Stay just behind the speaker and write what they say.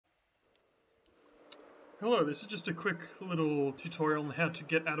Hello, this is just a quick little tutorial on how to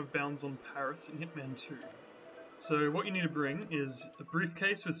get out of bounds on Paris in Hitman 2. So what you need to bring is a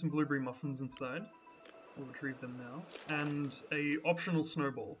briefcase with some blueberry muffins inside. I'll retrieve them now. And a optional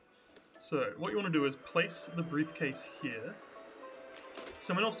snowball. So what you want to do is place the briefcase here.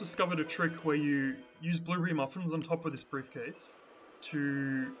 Someone else discovered a trick where you use blueberry muffins on top of this briefcase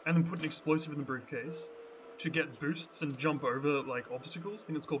and then put an explosive in the briefcase to get boosts and jump over like obstacles. I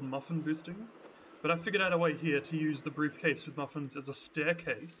think it's called muffin boosting. But I figured out a way here to use the briefcase with muffins as a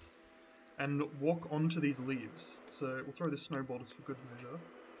staircase and walk onto these leaves. So we'll throw this snowball just for good measure.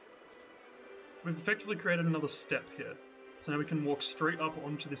 We've effectively created another step here. So now we can walk straight up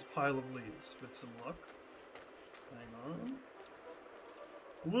onto this pile of leaves with some luck. Hang on.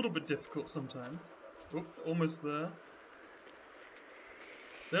 It's a little bit difficult sometimes. Oh, almost there.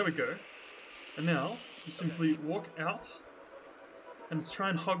 There we go. And now, you simply walk out and try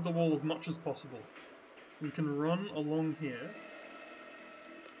and hug the wall as much as possible. You can run along here.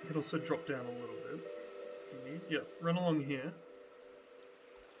 You can also drop down a little bit. Yeah, run along here.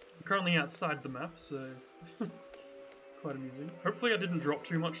 I'm currently outside the map, so it's quite amusing. Hopefully I didn't drop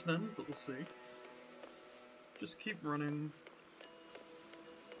too much then, but we'll see. Just keep running.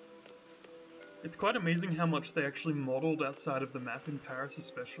 It's quite amazing how much they actually modeled outside of the map in Paris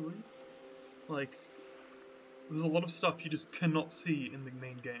especially. Like, there's a lot of stuff you just cannot see in the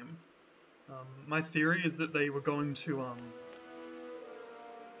main game. My theory is that they were going to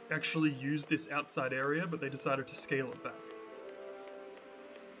actually use this outside area, but they decided to scale it back.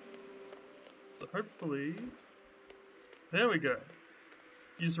 So hopefully... There we go.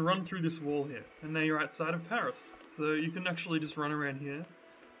 You just run through this wall here, and now you're outside of Paris. So you can actually just run around here.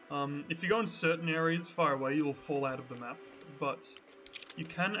 If you go in certain areas far away, you'll fall out of the map, but you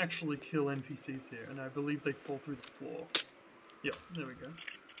can actually kill NPCs here, and I believe they fall through the floor. Yep, there we go.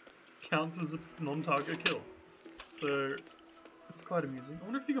 Counts as a non-target kill. So, it's quite amusing. I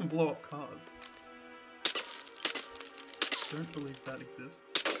wonder if you can blow up cars. Don't believe that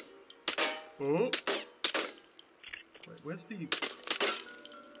exists. Oh! Wait, where's the...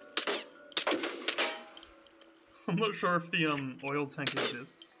 I'm not sure if the oil tank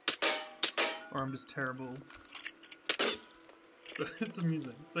exists. Or I'm just terrible. So it's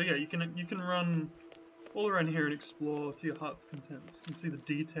amusing. So yeah, you can run all around here and explore to your heart's content. You can see the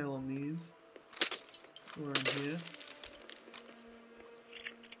detail on these all around here.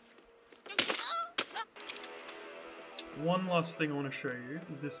 One last thing I want to show you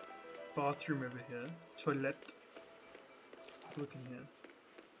is this bathroom over here. Toilette. Look in here.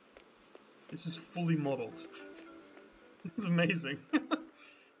 This is fully modeled. It's amazing.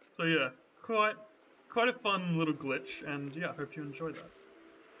 So yeah, quite a fun little glitch, and yeah, I hope you enjoyed that.